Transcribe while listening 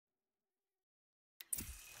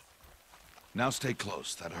Now stay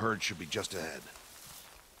close. That herd should be just ahead.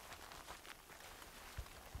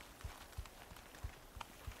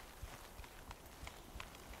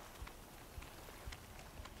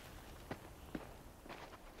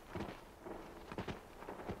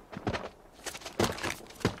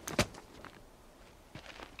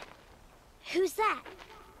 Who's that?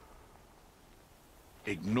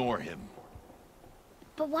 Ignore him.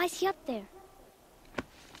 But why is he up there?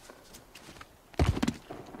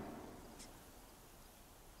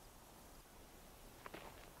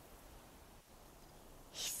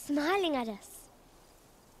 He's smiling at us.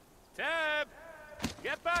 Tab!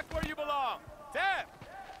 Get back where you belong! Tab!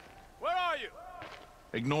 Where are you?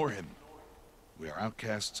 Ignore him. We are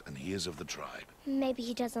outcasts, and he is of the tribe. Maybe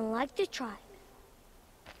he doesn't like the tribe.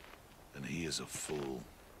 And he is a fool.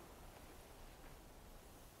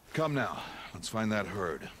 Come now, let's find that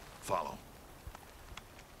herd. Follow.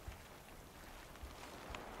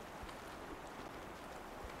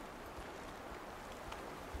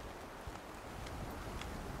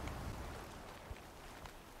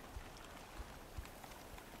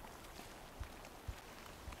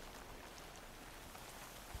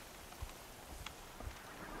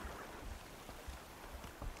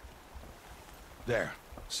 There.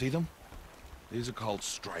 See them? These are called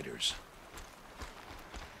striders.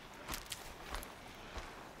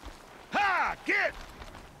 Ha! Get!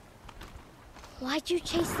 Why'd you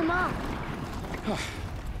chase them off?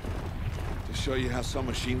 To show you how some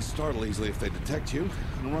machines startle easily if they detect you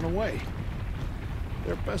and run away.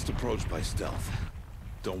 They're best approached by stealth.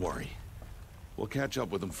 Don't worry. We'll catch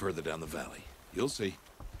up with them further down the valley. You'll see.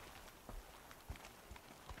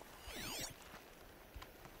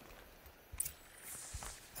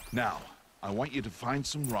 Now, I want you to find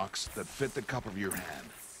some rocks that fit the cup of your hand.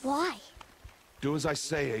 Why? Do as I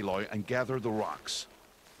say, Aloy, and gather the rocks.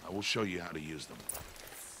 I will show you how to use them.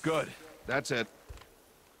 Good. That's it.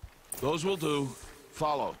 Those will do.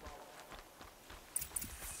 Follow.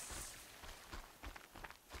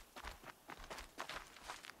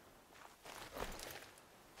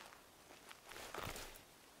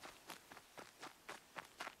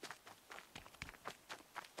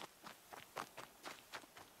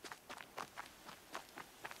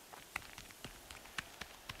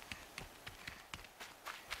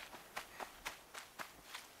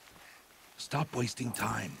 Stop wasting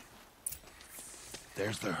time.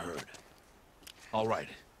 There's the herd. All right.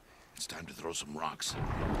 It's time to throw some rocks.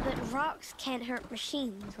 But rocks can't hurt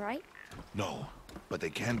machines, right? No, but they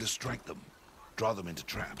can distract them. Draw them into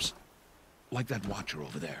traps. Like that watcher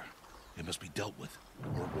over there. It must be dealt with,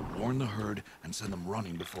 or it will warn the herd and send them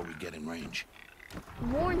running before we get in range.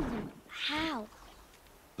 Warn them? How?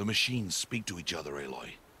 The machines speak to each other, Aloy.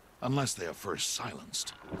 Unless they are first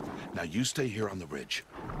silenced. Now you stay here on the ridge.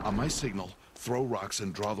 On my signal, throw rocks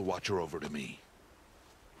and draw the watcher over to me.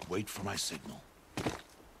 Wait for my signal.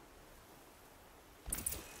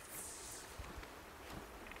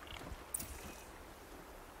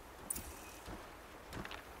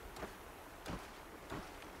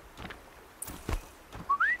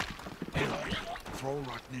 Aloy, throw a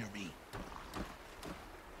rock near me.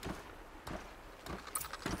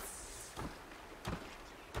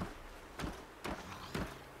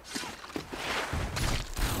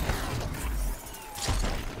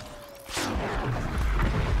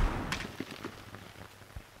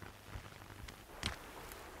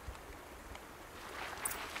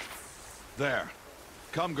 There.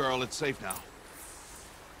 Come, girl, it's safe now.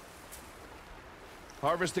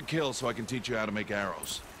 Harvest a kill so I can teach you how to make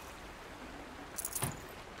arrows.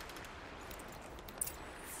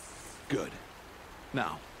 Good.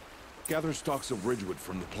 Now, gather stalks of ridgewood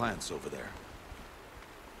from the plants over there.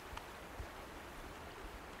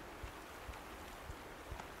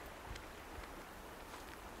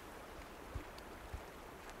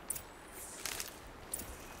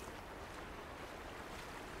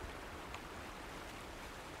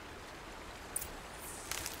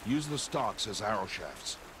 Use the stalks as arrow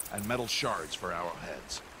shafts, and metal shards for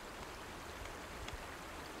arrowheads.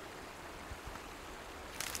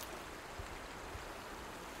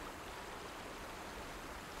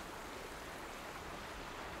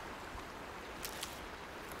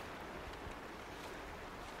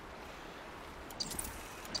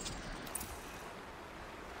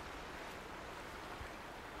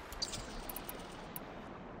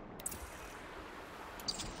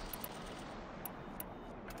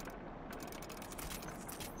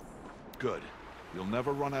 Good. You'll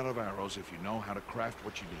never run out of arrows if you know how to craft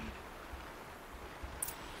what you need.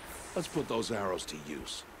 Let's put those arrows to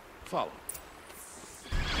use. Follow.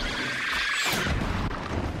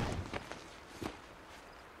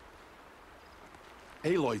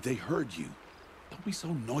 Aloy, they heard you. Don't be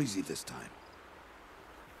so noisy this time.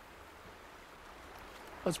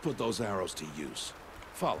 Let's put those arrows to use.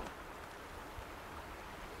 Follow.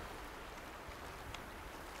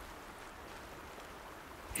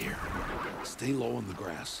 Here, stay low on the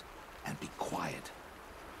grass and be quiet.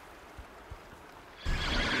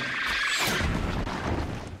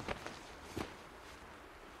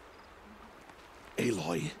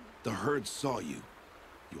 Aloy, the herd saw you.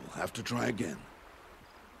 You'll have to try again.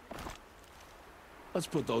 Let's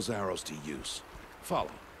put those arrows to use. Follow.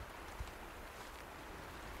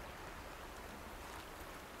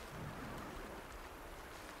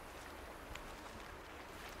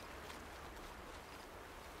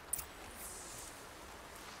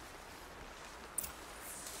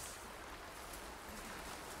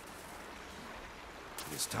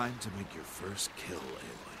 It's time to make your first kill,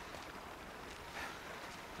 Aloy.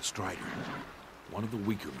 The Strider. One of the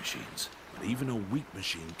weaker machines. But even a weak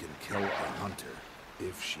machine can kill a hunter,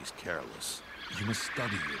 if she's careless. You must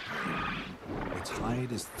study your prey. Its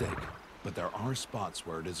hide is thick, but there are spots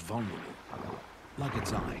where it is vulnerable. Like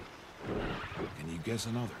its eye. Can you guess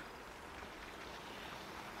another?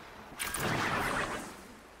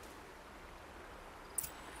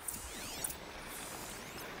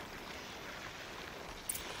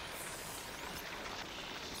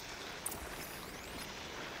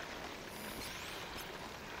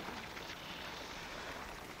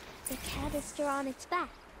 The canister on its back.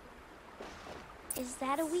 Is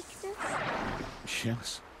that a weakness?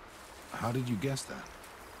 Yes. How did you guess that?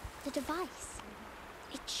 The device.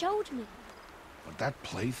 It showed me. But that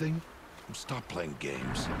plaything? Stop playing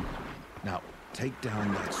games. Now, take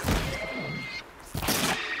down that sword.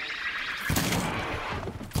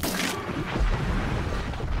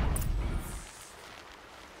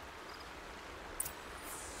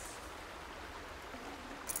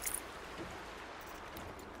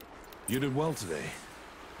 You did well today,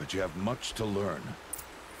 but you have much to learn.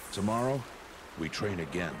 Tomorrow, we train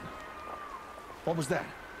again. What was that?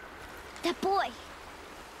 That boy.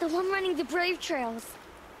 The one running the brave trails.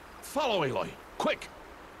 Follow Aloy, quick!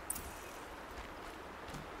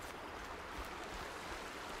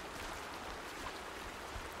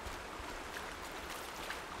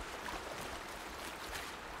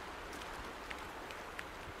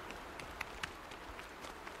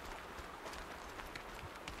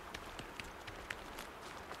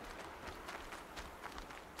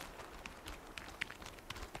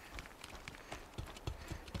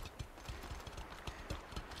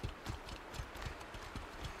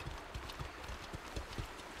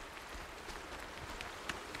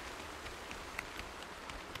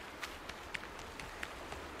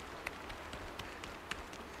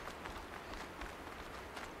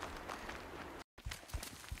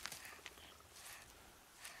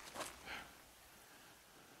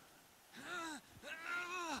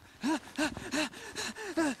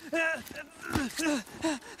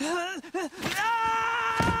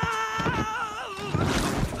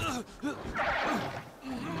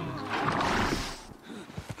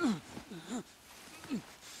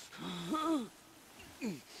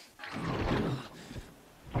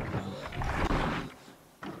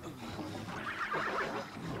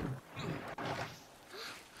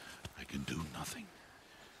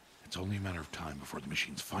 It's only a matter of time before the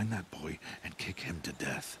machines find that boy and kick him to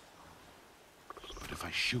death. But if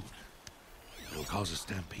I shoot, it'll cause a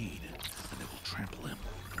stampede, and they will trample him.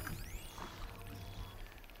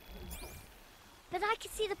 But I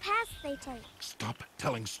can see the paths they take. Stop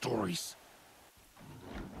telling stories.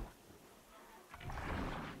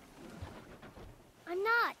 I'm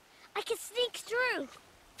not. I can sneak through.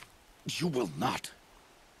 You will not.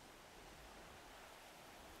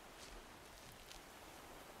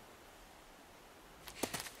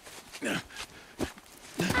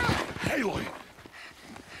 Aloy!